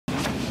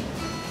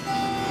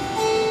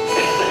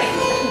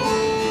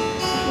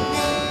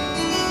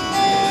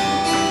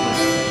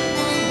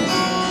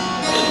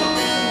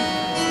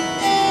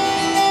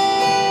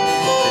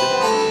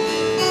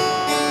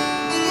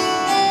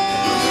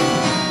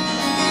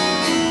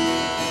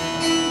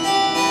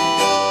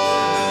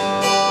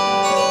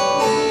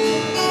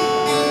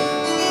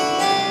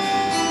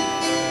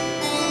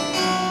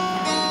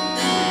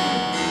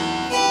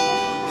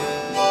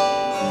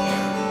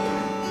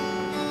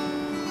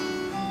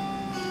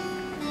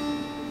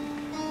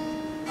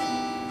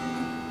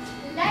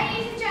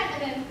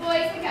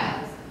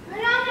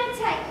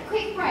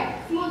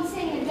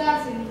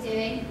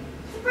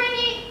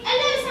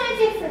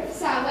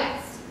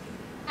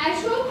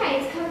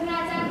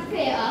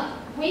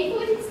We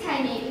thought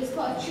entertaining was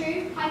for a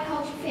true high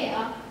culture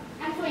theatre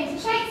and for into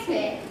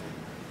Shakespeare.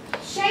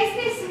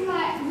 Shakespeare's some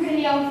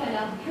really old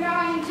fella who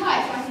ran in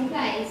tights writing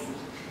plays.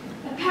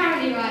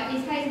 Apparently,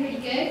 these plays are really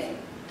good.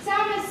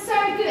 Some are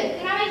so good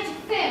that I made into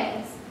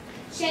films.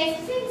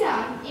 Shakespeare's been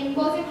done in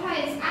modern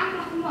clothes and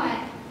black and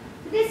white,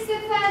 but this is the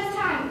first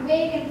time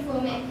we're going to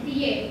perform it for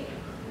you.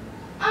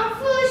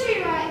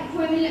 Unfortunately,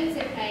 when we looked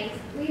at plays,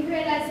 we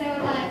realised they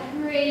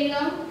were really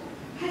long,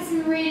 had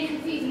some really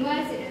confusing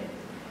words in them.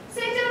 So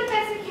we've done the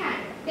best we can,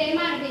 but it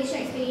might not be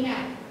Shakespeare you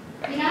know.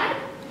 You know?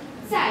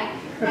 So,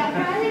 without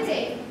further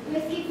ado, we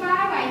must keep far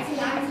away to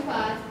Lamb's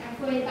Bard and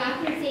follow the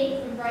balcony scene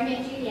from Romeo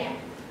and Juliet.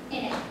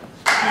 In it.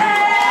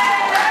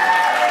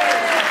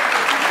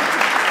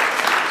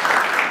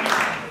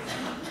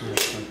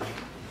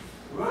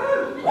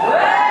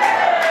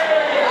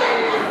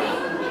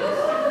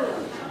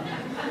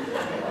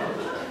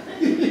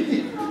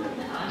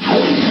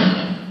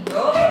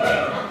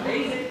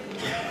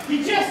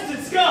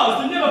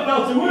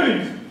 A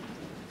wound.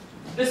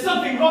 There's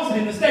something rotten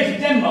in the state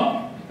of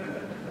Denmark.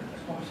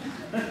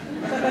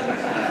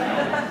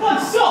 Blood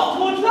soft,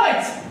 blood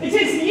light. It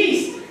is the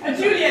east, and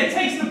Juliet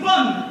takes the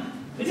bun.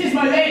 It is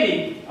my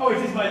lady. Oh, it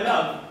is my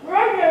love.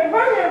 Romeo,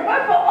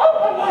 wherefore art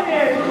thou,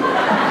 Romeo?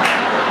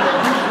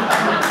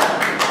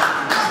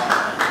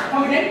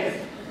 Come again?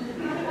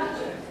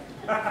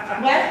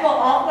 Wherefore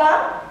art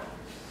thou?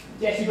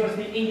 Yes, you've got to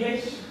speak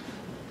English.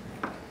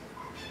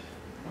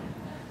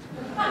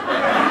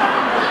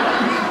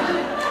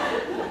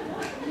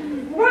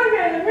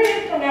 Romeo, the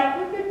rain's coming out.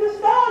 The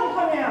stars are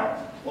coming out.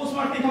 What's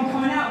what I think I'm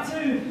coming out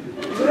too?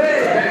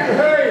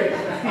 Hey!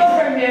 Oh,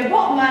 Romeo,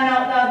 what man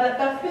art thou that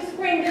dost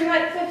bescream the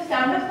nights of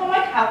sound as for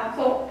my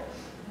counsel?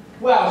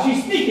 Well,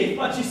 she speaketh,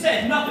 but she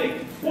saith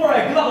nothing. Were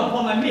I a glove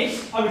upon my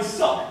midst, I would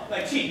suck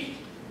thy cheek.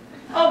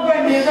 Oh,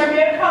 Romeo,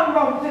 come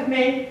romp with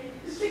me.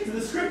 Stick to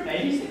the script,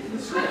 lady. Stick to the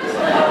script.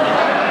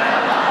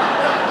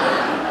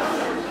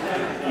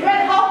 You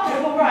read half of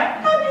it, all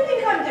right. How do you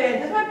think I'm doing?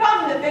 Does my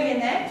bum look big in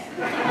there?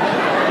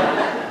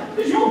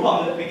 Does your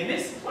bum look big in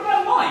this? What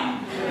about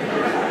mine?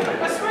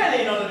 I swear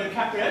Leonardo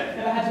DiCaprio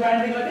never had to wear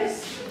anything like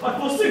this. But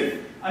forsooth,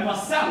 I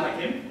must sound like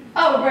him.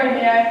 Oh,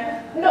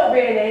 Romeo, not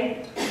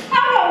really.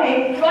 How about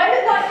me? Do I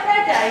look like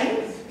Claire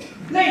Danes?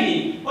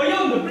 Lady, by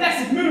yonder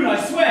blessed moon, I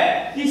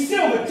swear, these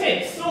silver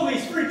tips, all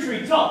these fruit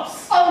tree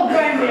tops. Oh,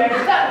 Romeo,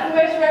 that's the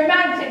most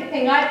romantic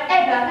thing I've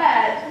ever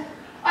heard.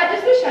 I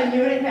just wish I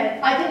knew what it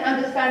meant. I didn't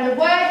understand the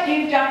word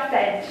you just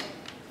said.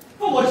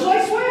 Well, what shall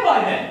I swear by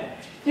then?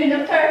 Do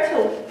not swear at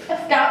all. A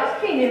scout was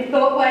keen in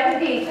thought, word and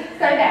deed. So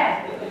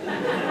there.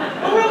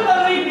 But wilt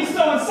thou leave me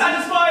so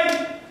unsatisfied?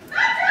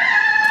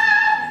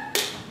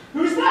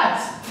 Who's that?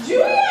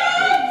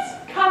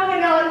 Juliet!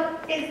 Coming on,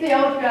 it's the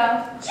old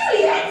girl.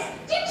 Juliet,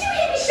 did you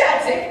hear me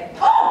shouting?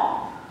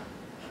 Oh!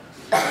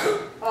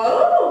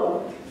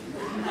 Oh!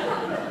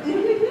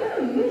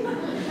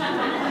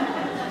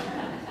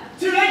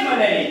 Too late, my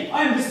lady. I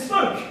am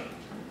bespoke.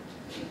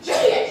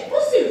 Juliet,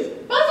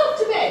 forsooth, buzz off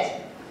to bed.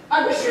 I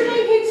wish you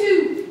remained here to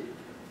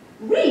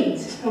read.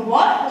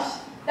 What?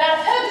 Thou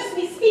heardest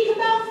me speak a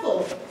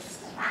mouthful.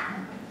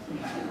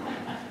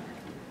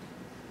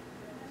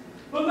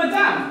 But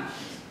madame,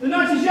 the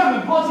night is young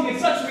and parting in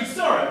such sweet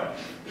sorrow.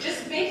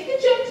 Just bid the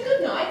Jones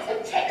good night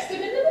and text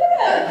him in the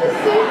mirror.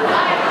 Soon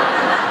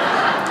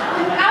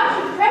I'm out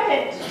of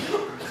credit.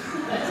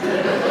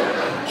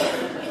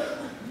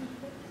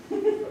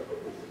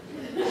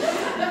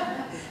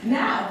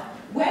 Now,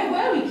 where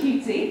were we,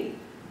 cutie?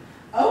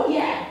 Oh,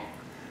 yeah.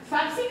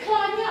 Fancy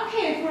climbing up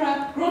here for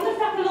a Grande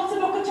Frappalotta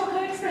Mocha Choco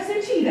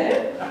Espressoncino?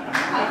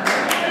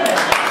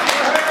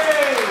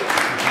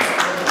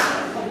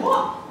 A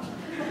what?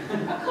 A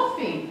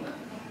coffee.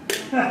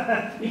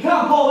 You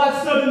can't call that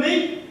stubborn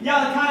me. You're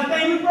the kind of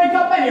thing would break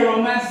up any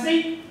romance,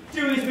 see?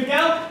 Julie's my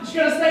gal, she's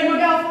gonna stay my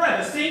gal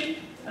forever, see?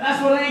 And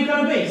that's what I ain't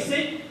gonna be,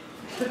 see?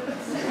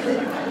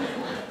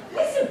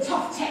 Listen,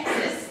 tough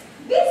Texas.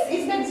 This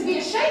is meant to be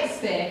a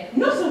Shakespeare,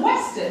 not a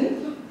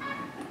Western.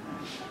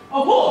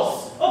 A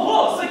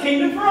horse, a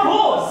kingdom for a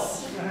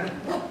horse.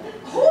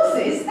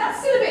 Horses? That's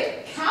still a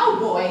bit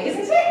cowboy,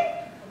 isn't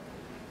it?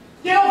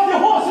 Get off your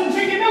horse and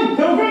drink your milk,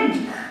 pilgrim.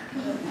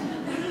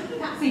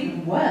 That's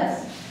even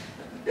worse.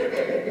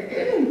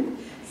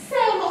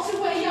 Sail not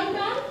away, young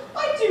man.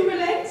 I do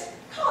relent.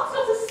 Can't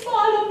not a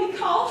smile on me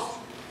cast.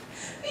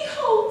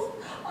 Behold,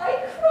 I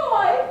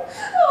cry.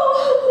 Oh.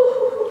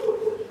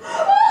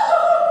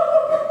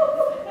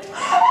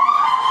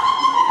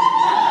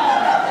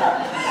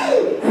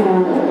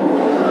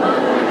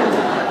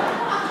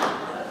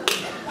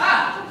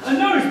 A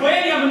nose by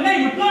any other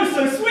name would blow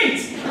so sweet.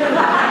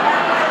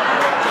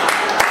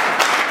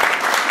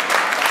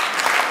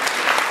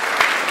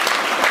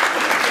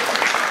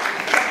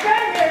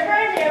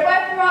 Romeo,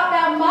 wherefore art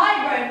thou my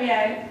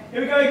Romeo?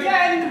 Here we go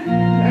again.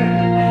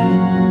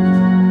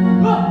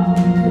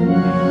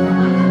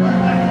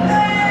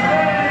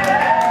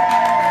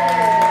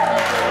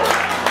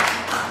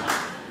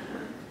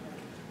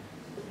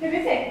 Who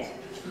is it?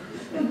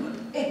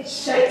 It's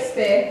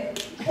Shakespeare.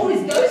 Or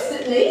his ghost,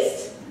 at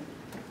least.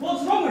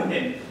 What's wrong with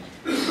him?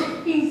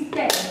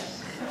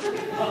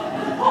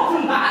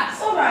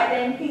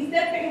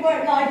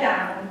 won't lie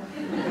down.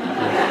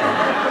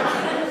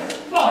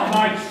 By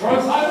my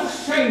troth, I will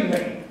shame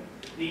thee.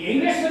 The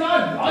English that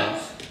I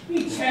write,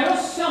 ye tear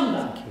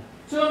asunder,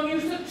 to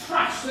amuse the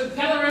trash that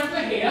gather round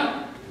to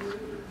hear.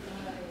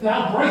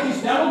 Thou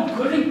breakest down on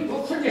good and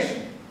book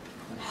tradition,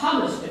 and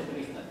humblest it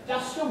beneath the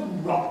dust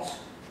of rot.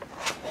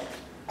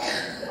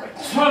 I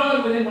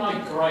turn within my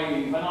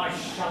grave, and I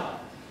shudder.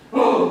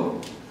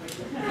 Oh!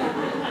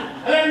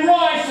 And then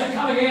rise to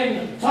come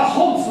again, to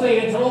haunt thee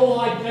until all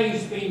thy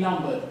days be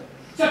numbered,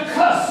 to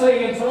curse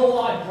thee until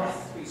all thy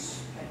breath be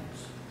spent.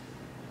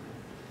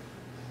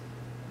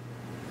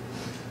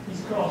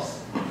 He's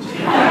cross.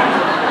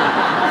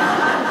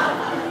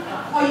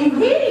 Are you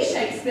really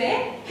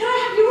Shakespeare? Can I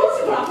have your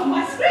autograph on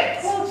my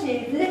script?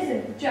 Portuguese,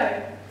 listen,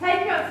 Joe, take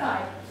him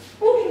outside.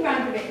 Walk him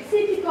round a bit, see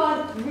if you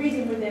can't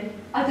reason with him.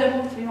 I don't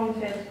want to be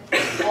haunted.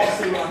 I'll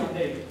see what I can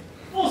do.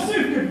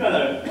 Forsooth, good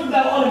fellow, would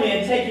thou honour me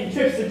in taking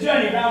trips to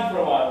journey round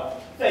for a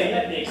while? Say,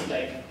 let me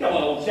explain. Go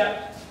on, old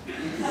chap.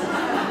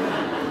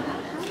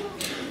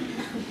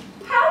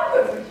 How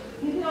rude!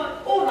 He's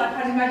not all I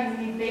can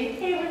imagine he'd be.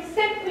 He was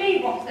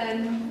simply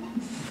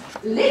rotten.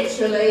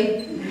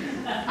 Literally.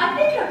 I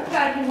think I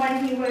preferred him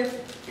when he was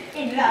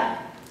in love.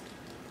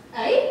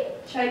 Eh?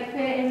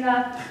 Shakespeare in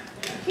love.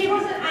 He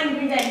wasn't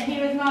angry then.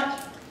 He was much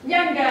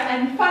younger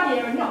and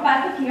funnier and not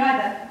bad looking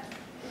either.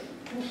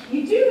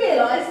 You do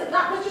realise that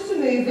that was just a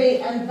movie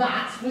and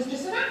that was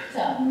just an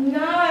actor?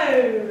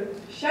 No.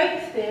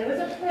 Shakespeare was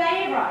a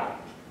playwright.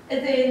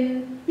 As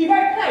in, he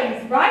wrote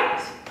plays,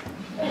 right?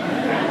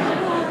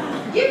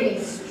 Give me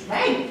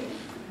strength.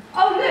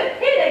 Oh look,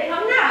 here they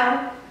come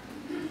now.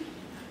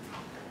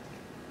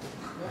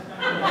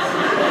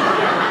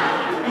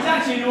 He's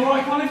actually an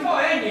alright kind of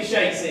guy, ain't you,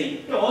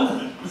 Shakesy? Go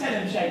on, tell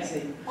him,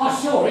 Shakesy.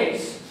 I sure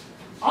is.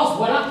 I was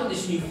well up on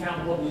this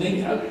newfound modern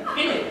lingo,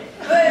 innit?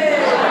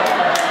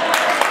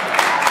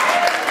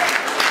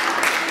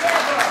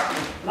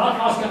 Like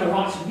I was going to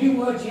write some new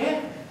words, yeah?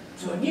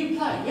 To a new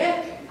play,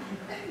 yeah?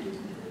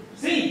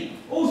 See,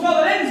 all's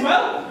well that ends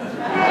well.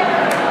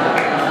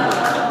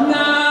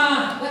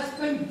 Nah, that's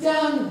been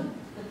done.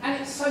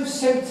 And it's so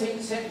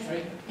 17th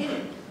century,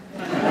 innit?